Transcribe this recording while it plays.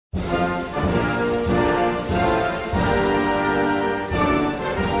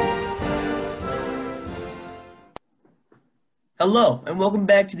Hello, and welcome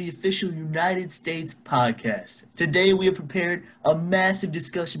back to the official United States podcast. Today we have prepared a massive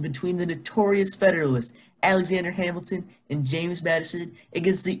discussion between the notorious Federalists Alexander Hamilton and James Madison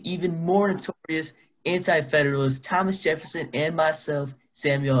against the even more notorious anti-Federalists Thomas Jefferson and myself,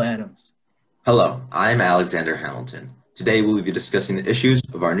 Samuel Adams. Hello, I'm Alexander Hamilton. Today we will be discussing the issues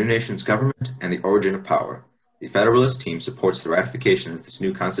of our new nation's government and the origin of power. The Federalist team supports the ratification of this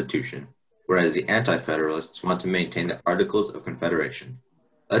new Constitution, whereas the Anti-Federalists want to maintain the Articles of Confederation.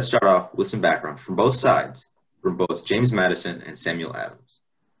 Let's start off with some background from both sides, from both James Madison and Samuel Adams.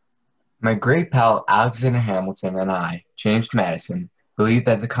 My great pal Alexander Hamilton and I, James Madison, believe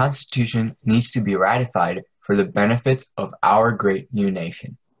that the Constitution needs to be ratified for the benefits of our great new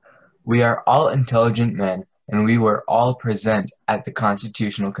nation. We are all intelligent men, and we were all present at the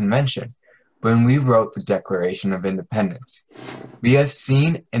Constitutional Convention when we wrote the Declaration of Independence. We have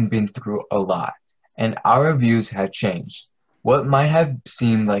seen and been through a lot, and our views have changed. What might have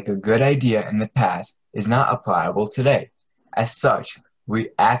seemed like a good idea in the past is not applicable today. As such, we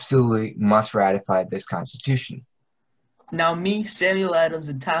absolutely must ratify this Constitution. Now me, Samuel Adams,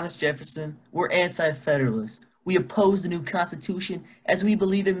 and Thomas Jefferson were anti-Federalists. We oppose the new Constitution as we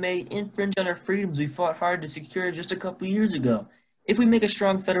believe it may infringe on our freedoms we fought hard to secure just a couple years ago. If we make a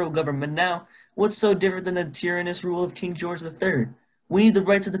strong federal government now, what's so different than the tyrannous rule of King George III? We need the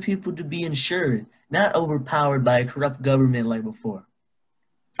rights of the people to be ensured, not overpowered by a corrupt government like before.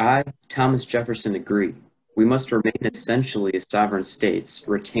 I, Thomas Jefferson, agree. We must remain essentially as sovereign states,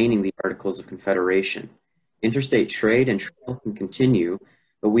 retaining the Articles of Confederation. Interstate trade and travel can continue,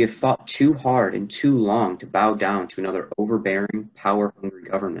 but we have fought too hard and too long to bow down to another overbearing, power-hungry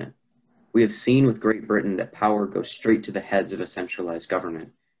government. We have seen with Great Britain that power goes straight to the heads of a centralized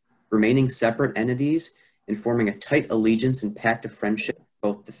government. Remaining separate entities and forming a tight allegiance and pact of friendship,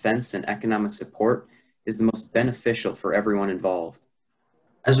 both defense and economic support, is the most beneficial for everyone involved.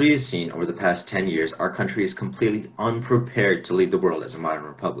 As we have seen over the past 10 years, our country is completely unprepared to lead the world as a modern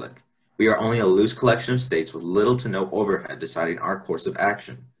republic. We are only a loose collection of states with little to no overhead deciding our course of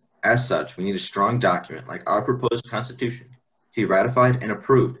action. As such, we need a strong document like our proposed Constitution to be ratified and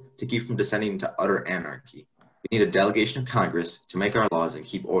approved to keep from descending into utter anarchy. We need a delegation of Congress to make our laws and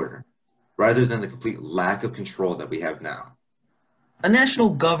keep order, rather than the complete lack of control that we have now. A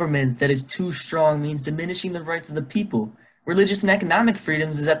national government that is too strong means diminishing the rights of the people. Religious and economic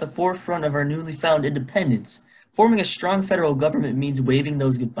freedoms is at the forefront of our newly found independence. Forming a strong federal government means waving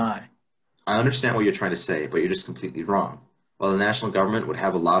those goodbye. I understand what you're trying to say, but you're just completely wrong. While the national government would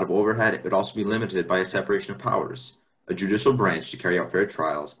have a lot of overhead, it would also be limited by a separation of powers. A judicial branch to carry out fair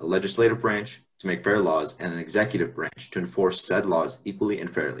trials, a legislative branch to make fair laws, and an executive branch to enforce said laws equally and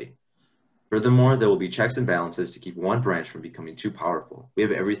fairly. Furthermore, there will be checks and balances to keep one branch from becoming too powerful. We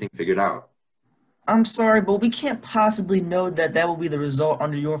have everything figured out. I'm sorry, but we can't possibly know that that will be the result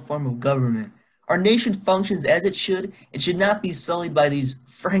under your form of government. Our nation functions as it should and should not be sullied by these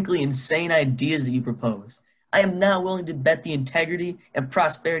frankly insane ideas that you propose. I am not willing to bet the integrity and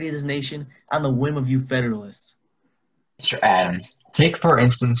prosperity of this nation on the whim of you Federalists. Mr. Adams, take for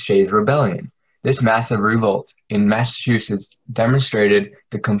instance Shays' Rebellion. This massive revolt in Massachusetts demonstrated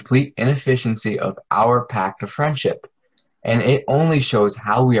the complete inefficiency of our pact of friendship, and it only shows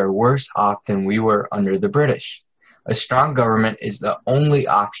how we are worse off than we were under the British. A strong government is the only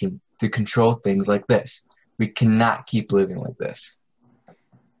option to control things like this. We cannot keep living like this.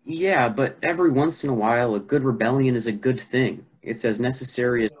 Yeah, but every once in a while, a good rebellion is a good thing. It's as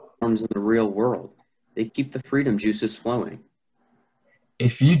necessary as arms in the real world. They keep the freedom juices flowing.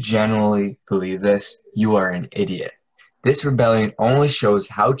 If you genuinely believe this, you are an idiot. This rebellion only shows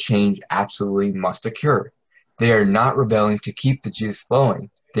how change absolutely must occur. They are not rebelling to keep the juice flowing.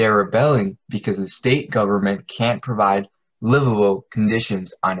 They are rebelling because the state government can't provide livable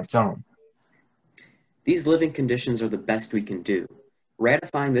conditions on its own. These living conditions are the best we can do.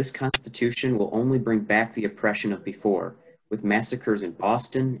 Ratifying this Constitution will only bring back the oppression of before, with massacres in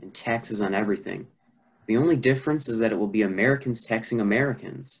Boston and taxes on everything. The only difference is that it will be Americans taxing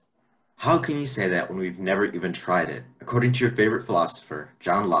Americans. How can you say that when we've never even tried it? According to your favorite philosopher,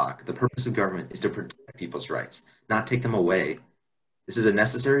 John Locke, the purpose of government is to protect people's rights, not take them away. This is a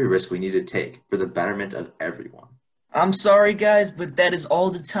necessary risk we need to take for the betterment of everyone. I'm sorry, guys, but that is all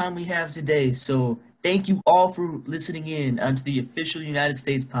the time we have today. So thank you all for listening in onto the official United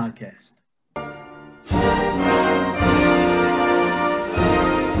States podcast.